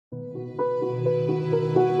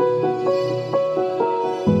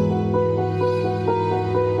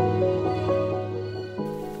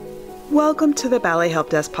Welcome to the Ballet Help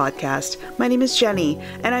Desk podcast. My name is Jenny,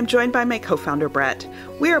 and I'm joined by my co-founder, Brett.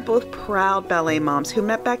 We are both proud ballet moms who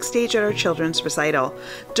met backstage at our children's recital.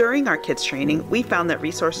 During our kids' training, we found that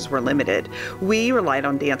resources were limited. We relied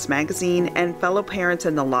on Dance Magazine and fellow parents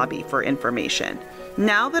in the lobby for information.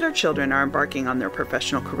 Now that our children are embarking on their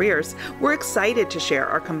professional careers, we're excited to share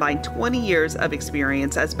our combined 20 years of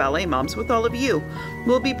experience as ballet moms with all of you.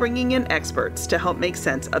 We'll be bringing in experts to help make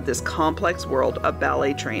sense of this complex world of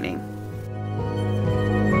ballet training.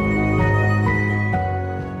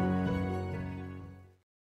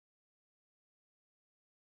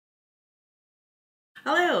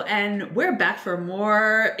 Hello, and we're back for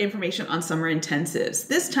more information on summer intensives.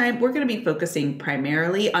 This time, we're going to be focusing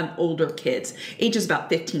primarily on older kids, ages about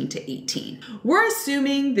 15 to 18. We're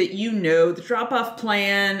assuming that you know the drop-off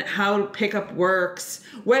plan, how pickup works,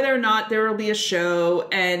 whether or not there will be a show,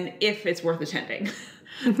 and if it's worth attending.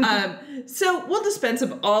 So we'll dispense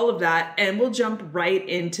of all of that, and we'll jump right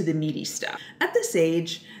into the meaty stuff. At this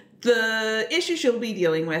age, the issues you'll be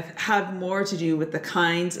dealing with have more to do with the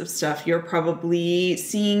kinds of stuff you're probably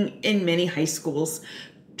seeing in many high schools.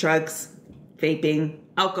 Drugs, vaping,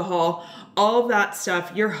 alcohol, all of that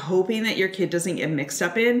stuff you're hoping that your kid doesn't get mixed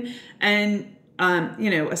up in. And,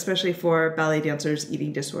 especially for ballet dancers,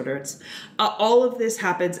 eating disorders. All of this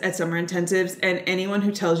happens at summer intensives, and anyone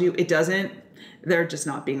who tells you it doesn't, they're just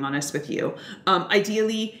not being honest with you.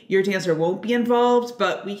 Ideally, your dancer won't be involved,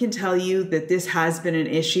 but we can tell you that this has been an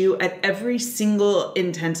issue at every single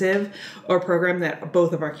intensive or program that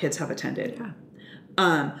both of our kids have attended.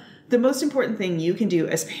 Yeah. The most important thing you can do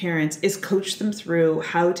as parents is coach them through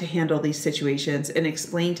how to handle these situations and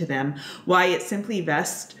explain to them why it's simply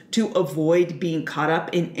best to avoid being caught up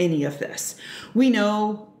in any of this. We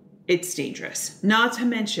know it's dangerous. Not to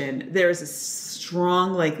mention, there's a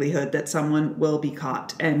strong likelihood that someone will be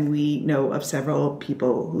caught, and we know of several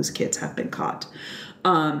people whose kids have been caught.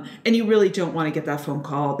 And you really don't want to get that phone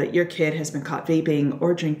call that your kid has been caught vaping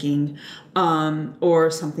or drinking,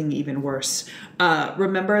 or something even worse.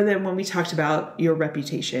 Remember that when we talked about your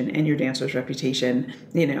reputation and your dancer's reputation,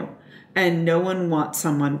 and no one wants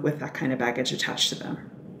someone with that kind of baggage attached to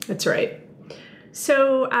them. That's right.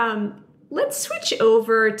 So, let's switch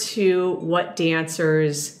over to what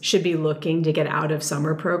dancers should be looking to get out of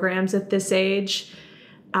summer programs at this age.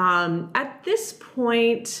 At this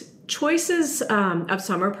point, choices of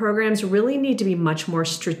summer programs really need to be much more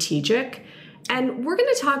strategic. And we're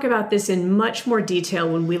going to talk about this in much more detail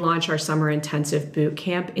when we launch our summer intensive boot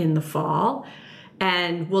camp in the fall.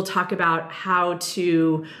 And we'll talk about how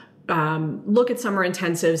to look at summer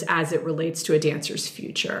intensives as it relates to a dancer's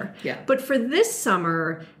future. Yeah. But for this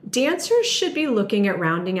summer, dancers should be looking at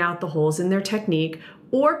rounding out the holes in their technique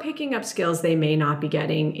or picking up skills they may not be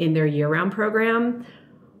getting in their year-round program.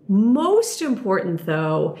 Most important,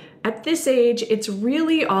 though, at this age, it's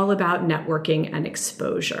really all about networking and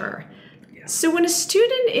exposure. Yeah. So when a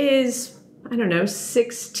student is,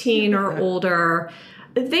 16 or older,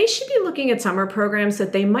 they should be looking at summer programs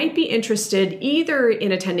that they might be interested either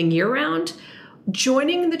in attending year-round,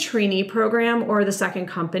 joining the trainee program or the second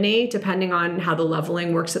company, depending on how the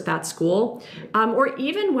leveling works at that school, or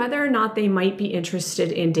even whether or not they might be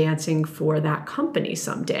interested in dancing for that company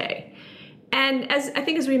someday. And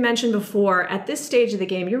as we mentioned before, at this stage of the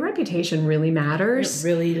game, your reputation really matters. It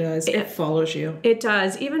really does. It follows you. It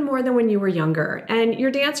does, even more than when you were younger. And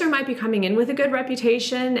your dancer might be coming in with a good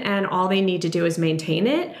reputation and all they need to do is maintain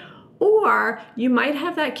it. Or you might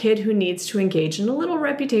have that kid who needs to engage in a little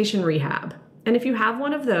reputation rehab. And if you have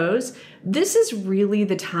one of those, this is really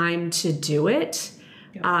the time to do it.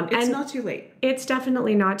 Yeah. It's not too late. It's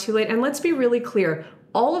definitely not too late. And let's be really clear.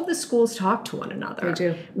 All of the schools talk to one another. They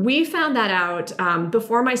do. We found that out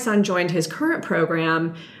before my son joined his current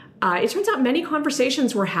program. It turns out many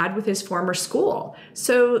conversations were had with his former school.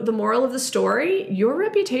 So the moral of the story, your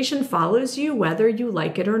reputation follows you whether you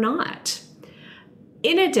like it or not.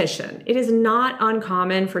 In addition, it is not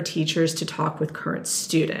uncommon for teachers to talk with current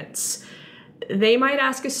students. They might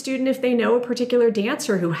ask a student if they know a particular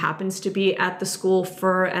dancer who happens to be at the school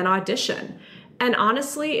for an audition. And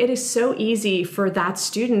honestly, it is so easy for that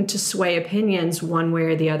student to sway opinions one way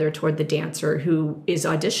or the other toward the dancer who is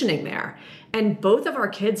auditioning there. And both of our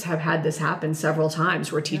kids have had this happen several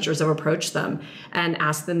times where teachers have approached them and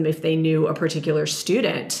asked them if they knew a particular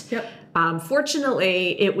student. Yep.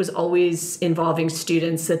 Fortunately, it was always involving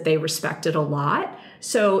students that they respected a lot.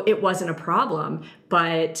 So it wasn't a problem,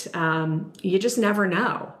 but you just never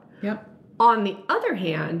know. Yep. On the other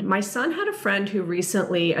hand, my son had a friend who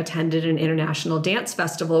recently attended an international dance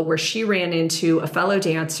festival where she ran into a fellow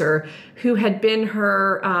dancer who had been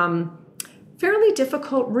her fairly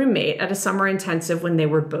difficult roommate at a summer intensive when they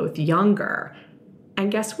were both younger.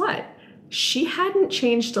 And guess what? She hadn't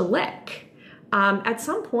changed a lick. At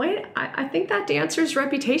some point, I think that dancer's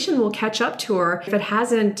reputation will catch up to her if it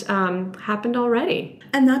hasn't happened already.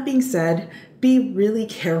 And that being said, be really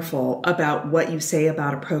careful about what you say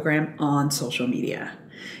about a program on social media.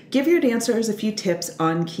 Give your dancers a few tips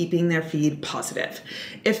on keeping their feed positive.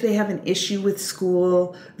 If they have an issue with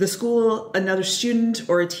the school, another student,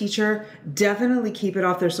 or a teacher, definitely keep it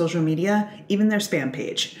off their social media, even their spam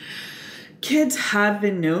page. Kids have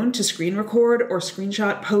been known to screen record or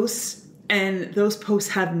screenshot posts, and those posts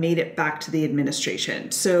have made it back to the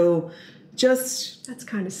administration. So just... That's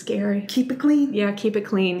kind of scary. Keep it clean. Yeah, keep it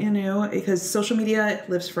clean. You know, because social media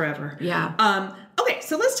lives forever. Yeah. Okay,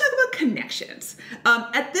 so let's talk about connections.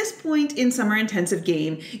 At this point in Summer Intensive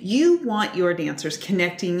Game, you want your dancers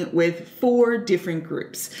connecting with 4 different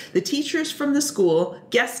groups. The teachers from the school,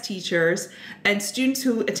 guest teachers, and students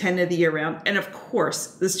who attended the year-round, and of course,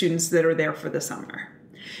 the students that are there for the summer.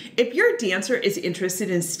 If your dancer is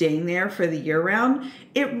interested in staying there for the year-round,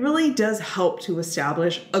 it really does help to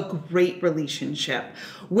establish a great relationship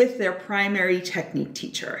with their primary technique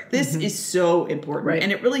teacher. This is so important, right.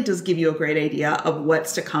 And it really does give you a great idea of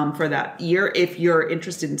what's to come for that year if you're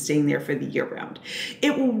interested in staying there for the year-round.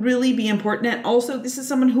 It will really be important, and also this is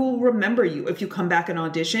someone who will remember you. If you come back and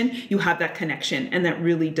audition, you have that connection, and that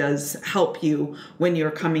really does help you when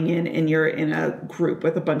you're coming in and you're in a group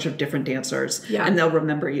with a bunch of different dancers, and they'll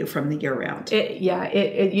remember you from the year-round.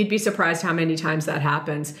 You'd be surprised how many times that happens.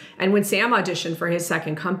 And when Sam auditioned for his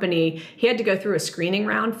second company, he had to go through a screening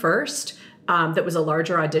round first. That was a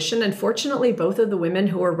larger audition. And fortunately, both of the women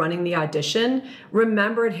who were running the audition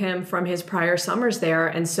remembered him from his prior summers there.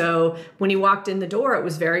 And so when he walked in the door, it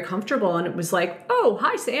was very comfortable. And it was like, oh,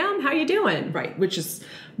 hi, Sam. How you doing? Right, which is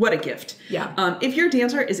what a gift. Yeah. If your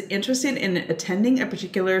dancer is interested in attending a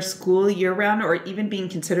particular school year-round or even being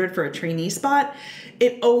considered for a trainee spot,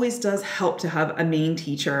 it always does help to have a main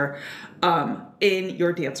teacher in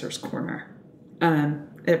your dancer's corner.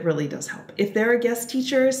 It really does help. If there are guest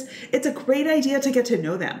teachers, it's a great idea to get to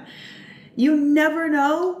know them. You never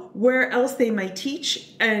know where else they might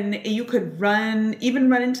teach, and you could run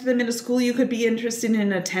into them in a school you could be interested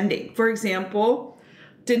in attending. For example,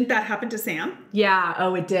 didn't that happen to Sam? Yeah,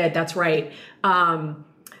 oh, it did. That's right.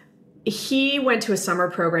 He went to a summer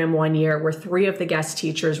program one year where 3 of the guest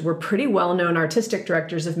teachers were pretty well-known artistic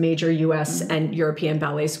directors of major U.S. and European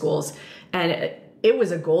ballet schools. And it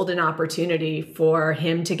was a golden opportunity for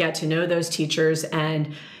him to get to know those teachers.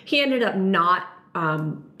 And he ended up not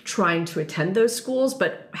trying to attend those schools,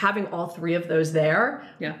 but having all 3 of those there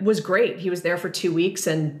was great. He was there for 2 weeks,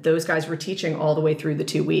 and those guys were teaching all the way through the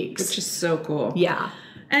 2 weeks. Which is so cool. Yeah.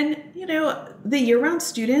 And, you know, the year-round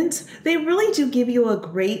students, they really do give you a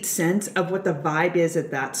great sense of what the vibe is at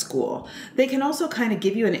that school. They can also kind of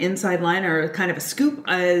give you an inside line or kind of a scoop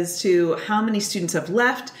as to how many students have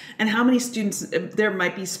left and how many students there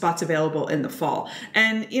might be spots available in the fall.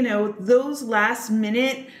 And, you know, those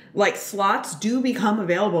last-minute, slots do become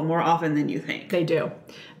available more often than you think. They do.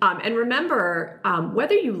 And remember,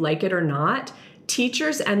 whether you like it or not,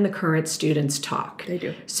 teachers and the current students talk. They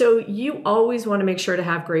do. So you always want to make sure to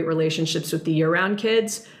have great relationships with the year-round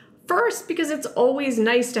kids. First, because it's always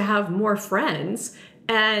nice to have more friends.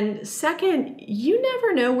 And second, you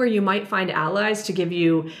never know where you might find allies to give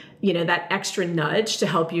you, that extra nudge to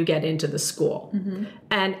help you get into the school.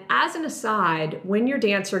 And as an aside, when your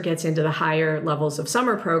dancer gets into the higher levels of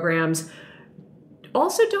summer programs,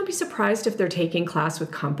 also don't be surprised if they're taking class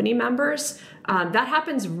with company members. That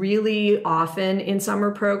happens really often in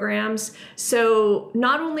summer programs. So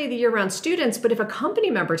not only the year-round students, but if a company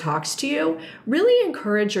member talks to you, really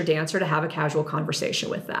encourage your dancer to have a casual conversation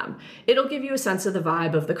with them. It'll give you a sense of the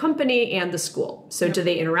vibe of the company and the school. So do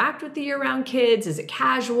they interact with the year-round kids? Is it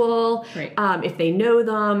casual? Right. If they know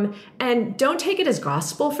them. And don't take it as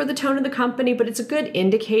gospel for the tone of the company, but it's a good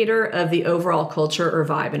indicator of the overall culture or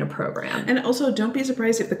vibe in a program. And also, don't be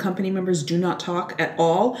surprised if the company members do not talk at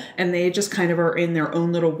all and they just kind of are in their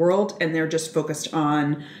own little world and they're just focused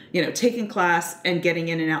on, taking class and getting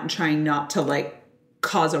in and out and trying not to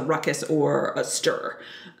cause a ruckus or a stir.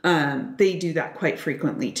 They do that quite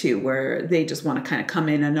frequently too, where they just want to kind of come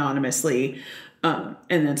in anonymously and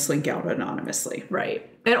then slink out anonymously. Right.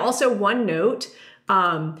 And also one note,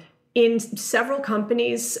 in several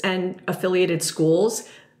companies and affiliated schools,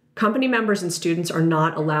 company members and students are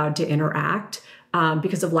not allowed to interact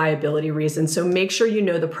because of liability reasons. So make sure you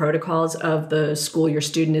know the protocols of the school your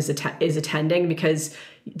student is attending, because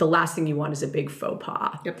the last thing you want is a big faux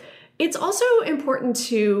pas. Yep. It's also important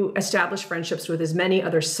to establish friendships with as many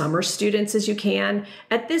other summer students as you can.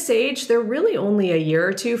 At this age, they're really only a year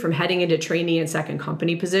or two from heading into trainee and second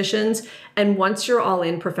company positions. And once you're all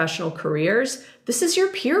in professional careers, this is your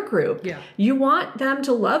peer group. Yeah. You want them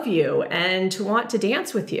to love you and to want to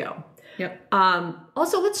dance with you. Yep.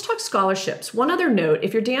 Also, let's talk scholarships. One other note,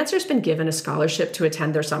 if your dancer's been given a scholarship to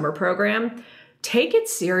attend their summer program, take it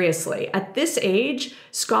seriously. At this age,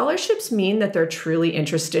 scholarships mean that they're truly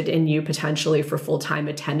interested in you potentially for full-time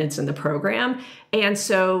attendance in the program. And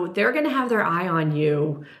so they're going to have their eye on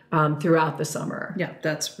you throughout the summer. Yeah,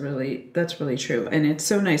 that's really true. And it's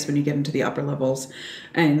so nice when you get into the upper levels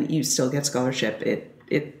and you still get scholarship.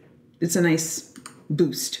 It's a nice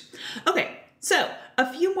boost. Okay, so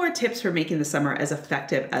a few more tips for making the summer as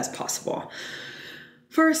effective as possible.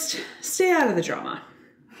 First, stay out of the drama.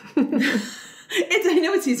 I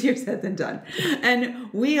know it's easier said than done. And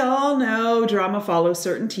we all know drama follows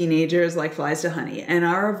certain teenagers like flies to honey. And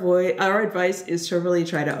our advice is to really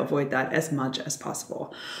try to avoid that as much as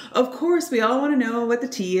possible. Of course, we all want to know what the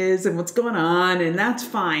tea is and what's going on, and that's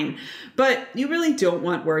fine. But you really don't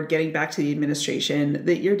want word getting back to the administration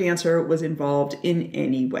that your dancer was involved in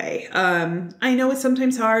any way. I know it's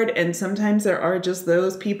sometimes hard, and sometimes there are just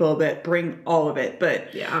those people that bring all of it.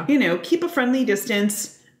 But, yeah, keep a friendly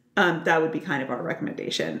distance. That would be kind of our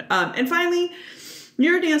recommendation. And finally,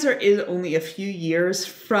 your dancer is only a few years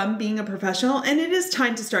from being a professional, and it is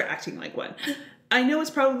time to start acting like one. I know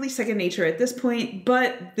it's probably second nature at this point,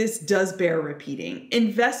 but this does bear repeating.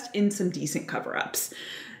 Invest in some decent cover-ups.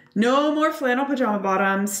 No more flannel pajama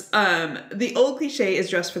bottoms. The old cliche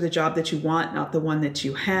is dress for the job that you want, not the one that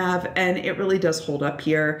you have. And it really does hold up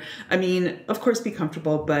here. I mean, of course, be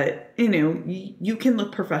comfortable, but you can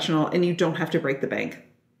look professional and you don't have to break the bank.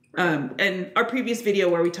 And our previous video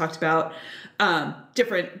where we talked about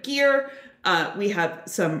different gear, we have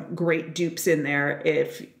some great dupes in there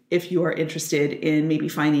if you are interested in maybe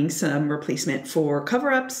finding some replacement for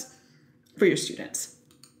cover-ups for your students.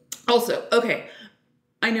 Also, okay,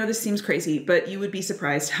 I know this seems crazy, but you would be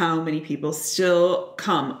surprised how many people still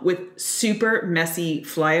come with super messy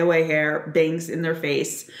flyaway hair, bangs in their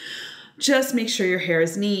face. Just make sure your hair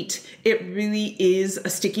is neat. It really is a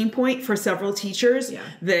sticking point for several teachers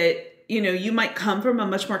that, you might come from a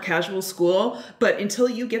much more casual school, but until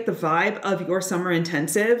you get the vibe of your summer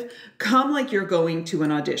intensive, come like you're going to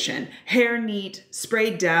an audition. Hair neat,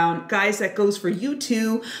 sprayed down. Guys, that goes for you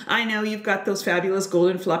too. I know you've got those fabulous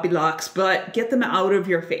golden floppy locks, but get them out of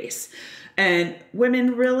your face. And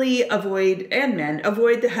women really avoid, and men,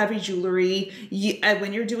 avoid the heavy jewelry.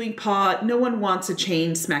 When you're doing paw, no one wants a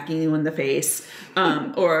chain smacking you in the face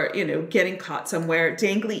or, getting caught somewhere.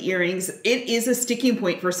 Dangly earrings, it is a sticking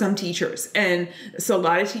point for some teachers. And so a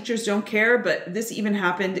lot of teachers don't care, but this even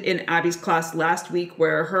happened in Abby's class last week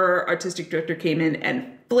where her artistic director came in and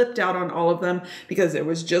flipped out on all of them because there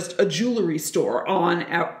was just a jewelry store on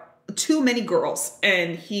too many girls,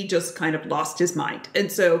 and he just kind of lost his mind. And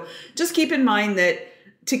so just keep in mind that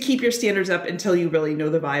to keep your standards up until you really know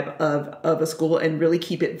the vibe of a school and really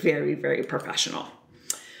keep it very, very professional.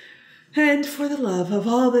 And for the love of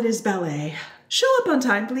all that is ballet, show up on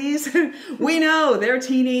time, please. We know they're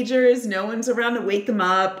teenagers. No one's around to wake them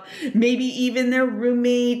up. Maybe even their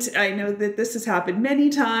roommate. I know that this has happened many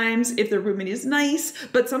times if their roommate is nice,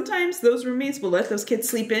 but sometimes those roommates will let those kids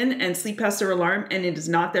sleep in and sleep past their alarm, and it is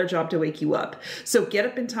not their job to wake you up. So get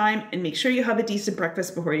up in time and make sure you have a decent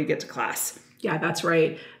breakfast before you get to class. Yeah, that's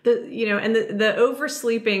right. The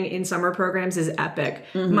oversleeping in summer programs is epic.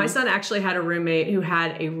 Mm-hmm. My son actually had a roommate who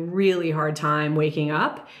had a really hard time waking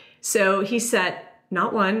up. So he set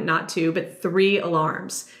not one, not two, but 3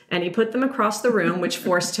 alarms, and he put them across the room, which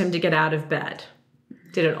forced him to get out of bed.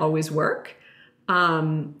 Did it always work?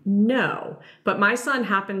 No, but my son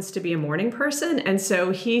happens to be a morning person, and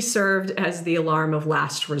so he served as the alarm of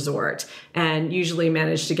last resort and usually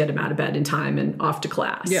managed to get him out of bed in time and off to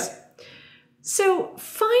class. Yeah. So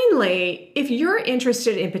finally, if you're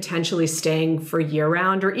interested in potentially staying for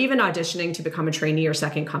year-round or even auditioning to become a trainee or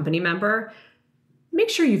second company member,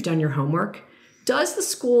 make sure you've done your homework. Does the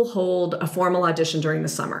school hold a formal audition during the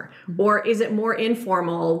summer? Or is it more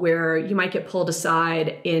informal where you might get pulled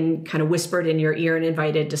aside and kind of whispered in your ear and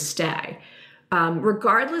invited to stay?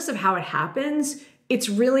 Regardless of how it happens, it's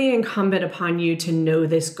really incumbent upon you to know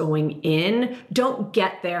this going in. Don't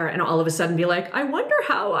get there and all of a sudden be like, I wonder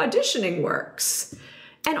how auditioning works.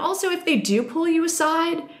 And also, if they do pull you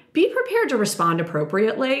aside, be prepared to respond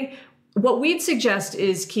appropriately. What we'd suggest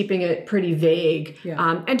is keeping it pretty vague,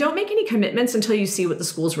 and don't make any commitments until you see what the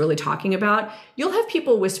school's really talking about. You'll have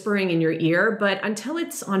people whispering in your ear, but until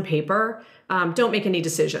it's on paper, don't make any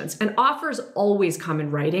decisions. And offers always come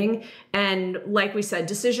in writing. And like we said,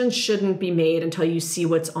 decisions shouldn't be made until you see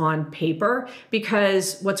what's on paper,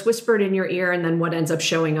 because what's whispered in your ear and then what ends up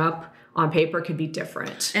showing up on paper could be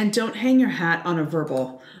different. And don't hang your hat on a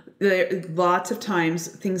verbal. Lots of times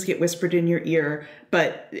things get whispered in your ear,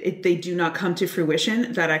 but they do not come to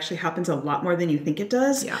fruition. That actually happens a lot more than you think it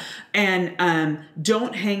does. Yeah. And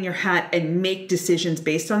don't hang your hat and make decisions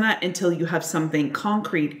based on that until you have something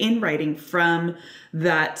concrete in writing from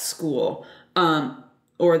that school,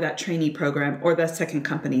 or that trainee program or that second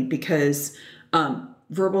company, because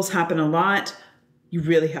verbals happen a lot. You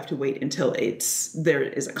really have to wait until there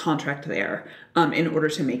is a contract there in order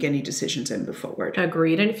to make any decisions and move forward.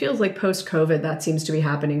 Agreed. And it feels like post-COVID, that seems to be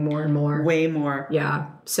happening more and more. Way more. Yeah.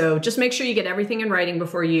 So just make sure you get everything in writing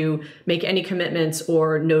before you make any commitments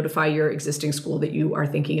or notify your existing school that you are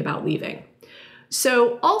thinking about leaving.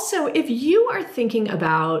 So also, if you're at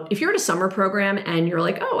a summer program and you're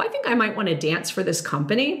like, oh, I think I might want to dance for this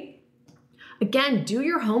company, again, do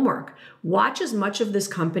your homework. Watch as much of this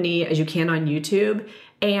company as you can on YouTube.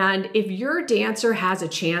 And if your dancer has a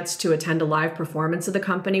chance to attend a live performance of the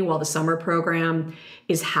company while the summer program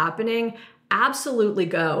is happening, absolutely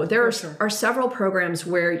go. There are several programs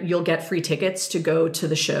where you'll get free tickets to go to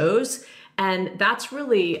the shows. And that's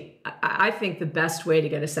really, I think, the best way to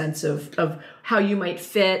get a sense of how you might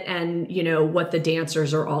fit and, what the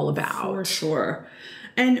dancers are all about. For sure.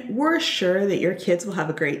 And we're sure that your kids will have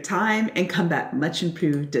a great time and come back much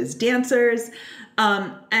improved as dancers.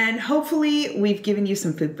 And hopefully we've given you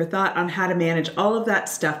some food for thought on how to manage all of that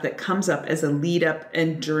stuff that comes up as a lead up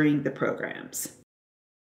and during the programs.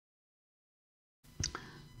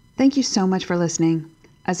 Thank you so much for listening.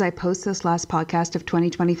 As I post this last podcast of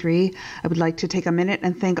 2023, I would like to take a minute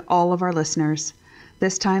and thank all of our listeners.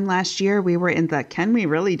 This time last year, we were in the "can we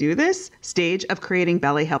really do this?" stage of creating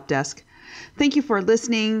Ballet Help Desk. Thank you for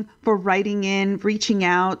listening, for writing in, reaching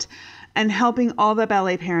out, and helping all the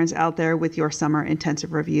ballet parents out there with your summer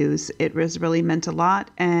intensive reviews. It was really meant a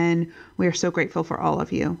lot, and we are so grateful for all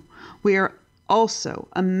of you. We are also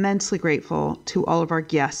immensely grateful to all of our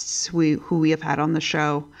guests who we have had on the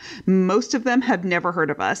show. Most of them have never heard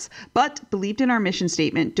of us, but believed in our mission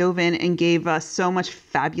statement, dove in, and gave us so much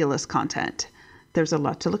fabulous content. There's a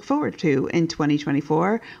lot to look forward to in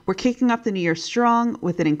 2024. We're kicking off the new year strong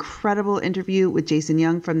with an incredible interview with Jason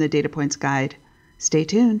Young from the Data Points Guide. Stay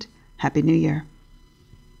tuned. Happy New Year.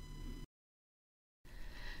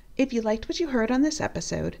 If you liked what you heard on this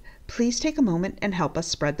episode, please take a moment and help us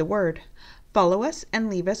spread the word. Follow us and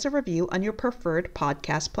leave us a review on your preferred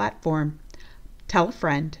podcast platform. Tell a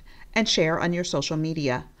friend and share on your social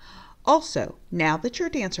media. Also, now that your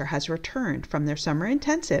dancer has returned from their summer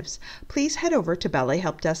intensives, please head over to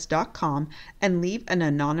ballethelpdesk.com and leave an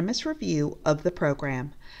anonymous review of the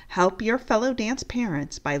program. Help your fellow dance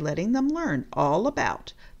parents by letting them learn all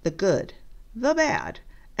about the good, the bad,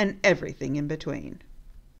 and everything in between.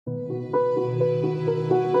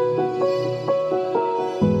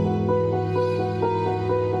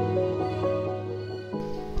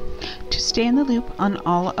 To stay in the loop on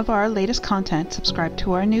all of our latest content, subscribe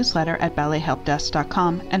to our newsletter at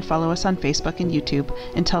ballethelpdesk.com and follow us on Facebook and YouTube.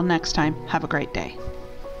 Until next time, have a great day.